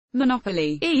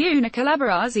Monopoly, e una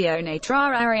collaborazione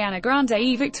tra Ariana Grande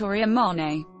e Victoria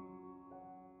Monet.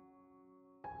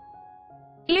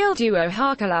 Il duo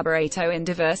ha collaborato in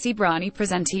diversi brani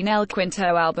presenti nel quinto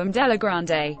album della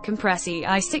Grande, compresi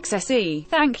i successi,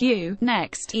 Thank You,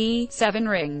 Next, e 7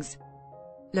 Rings.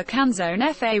 La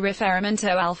canzone fa riferimento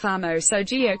al famoso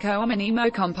gioco omonimo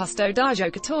composto da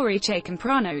giocatori che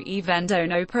comprano e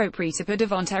vendono proprie per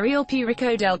diventare il più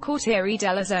ricco del quartiere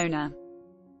della zona.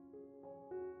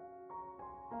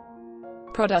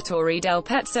 Produttori del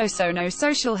pezzo sono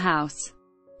Social House.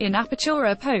 In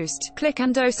apertura post,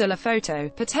 cliccando sulla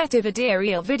foto, potete vedere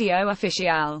il video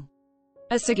ufficiale.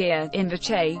 A seguire,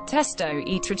 invece, testo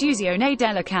e traduzione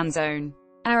della canzone.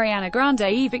 Ariana Grande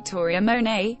e Victoria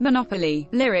Monet, Monopoly,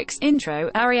 lyrics, intro,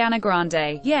 Ariana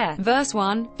Grande, yeah, verse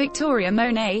 1, Victoria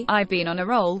Monet, I've been on a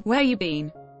roll, where you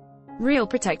been? Real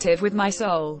protective with my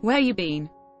soul, where you been?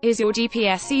 Is your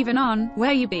GPS even on,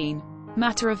 where you been?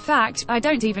 Matter of fact, I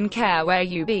don't even care where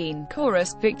you been.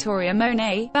 Chorus, Victoria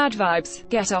Monet, bad vibes,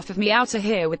 get off of me outta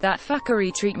here with that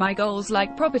fuckery, treat my goals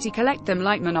like property, collect them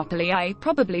like Monopoly. I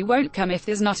probably won't come if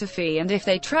there's not a fee, and if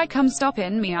they try come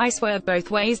stopping me I swerve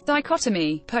both ways.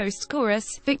 Dichotomy. Post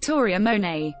chorus, Victoria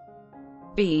Monet.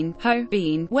 Been, ho,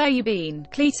 been, where you been?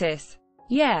 Cletus.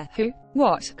 Yeah, who?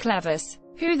 What? Clevis.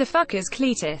 Who the fuck is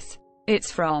Cletus?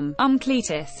 It's from,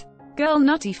 Cletus. Girl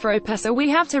nutty fro pesa we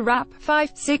have to rap,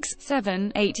 5, 6,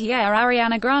 7, 8 yeah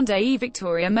Ariana Grande e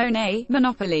Victoria Monet,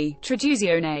 Monopoly,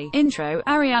 traduzione, intro,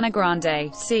 Ariana Grande,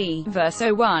 c.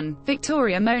 Verso 1,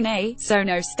 Victoria Monet,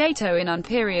 sono stato in un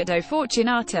periodo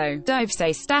fortunato, dove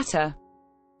sei stata?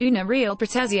 Una real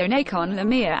protezione con la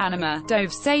mia anima, dove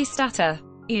sei stata?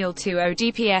 Il tuo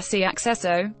GPS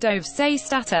accesso, dove sei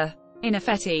stata? In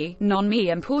effetti, non mi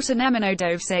importa nemmeno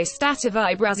dove sei stata.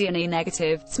 Vibrazioni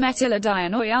negative, smettila di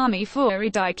annoiarmi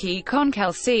fuori di chi con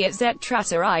calci et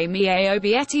trattare i miei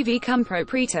obiettivi con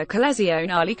propria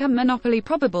collaborazione con Monopoly.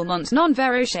 Probabilmente non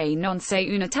vero che non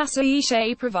sei una tassa e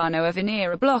che provano a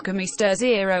venire a bloccarmi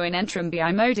zero in entrambi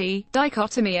i modi.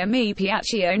 Dicotomia mi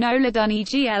piacciono le donne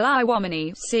gli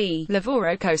uomini, sì,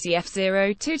 lavoro così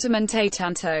f0 tutamente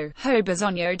tanto, ho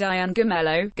bisogno di un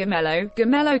gemello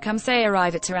come se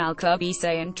arrivata al club e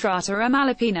sei entrata a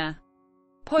malapena.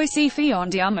 Poi ci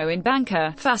fiondiamo in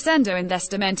banca, facendo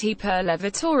investimenti per la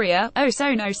vittoria, o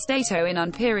sono stato in un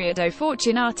periodo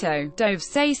fortunato, dove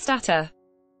sei stata?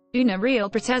 Una real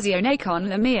protezione con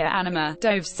la mia anima,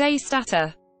 dove sei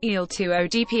stata? Il tuo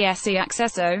GPS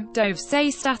accesso, dove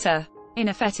sei stata? In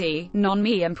effetti, non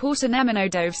mi importa nemmeno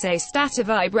dove sei stata.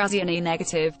 Vibrazioni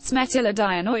negative, smettila di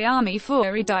annoiarmi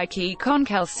fuori di chi con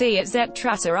calci et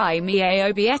trattare i miei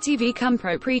obiettivi con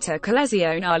propria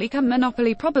collaborazione con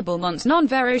Monopoly. Probabilmente non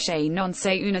vero che non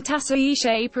sei una tassa e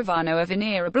che provano a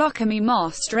venire a bloccarmi.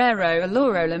 Mostrerò a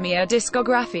loro la mia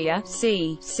discografia,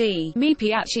 sì, mi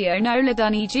piacciono le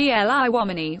donne gli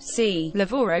uomini, sì,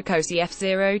 lavoro così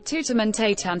f0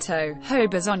 tutamente tanto, ho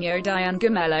bisogno di un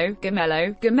gemello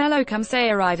come se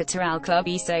arrivata al club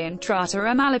e sei entrata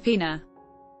a malapena.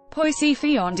 Poi ci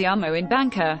fiondiamo in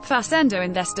banca, facendo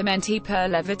investimenti per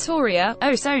la vittoria,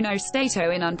 o sono stato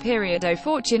in un periodo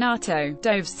fortunato,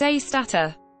 dove sei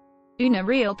stata? Una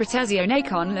real protezione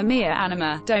con la mia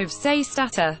anima, dove sei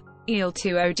stata? Il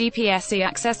tuo GPS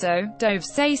accesso, dove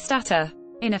sei stata?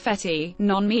 In effetti,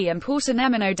 non mi importa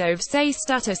nemmeno dove sei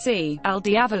stata. Sì, al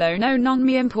diavolo no, non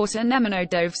mi importa nemmeno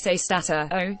dove sei stata.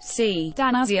 Oh, sì,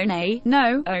 dannazione,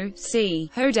 no, oh, sì,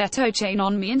 ho detto che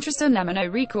non mi interessa nemmeno.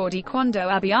 Ricordi quando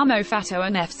abbiamo fatto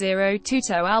un f0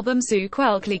 tutto album su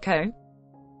quel clicco?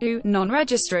 Non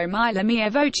registro mai la mia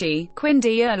voce,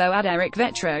 quindi urlo ad Eric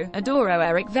Vetro, adoro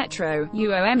Eric Vetro,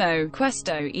 uomo,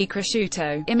 questo è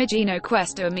cresciuto, immagino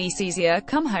questo mi sia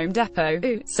come home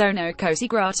depot, sono così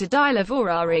grata di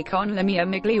lavorare con la mia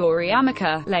migliore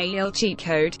amica, lei il cheat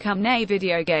code come nei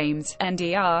videogames,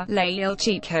 NDR, lei il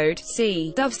cheat code,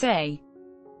 sì, dove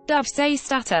sei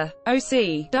stata, oh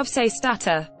sì, dove sei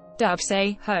stata, dove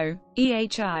sei, ho, ehi,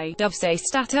 dove sei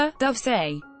stata, dove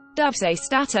sei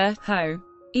stata, ho.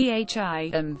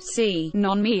 Sì,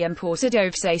 non mi importa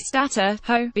dove sei stata,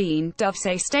 ho, been, dove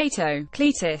sei stato,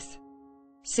 Cletus.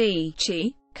 Sì,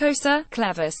 chi? Cosa?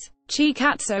 Clevis. Chi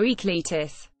cazzo e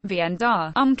Cletus? Vien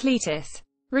da, Cletus.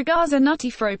 Ragazza nutty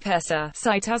fro pesa,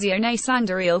 citazione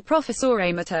sanda il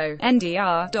professore Mato,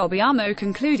 NDR, dobbiamo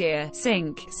concludere,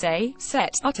 5, 6,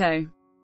 7, 8.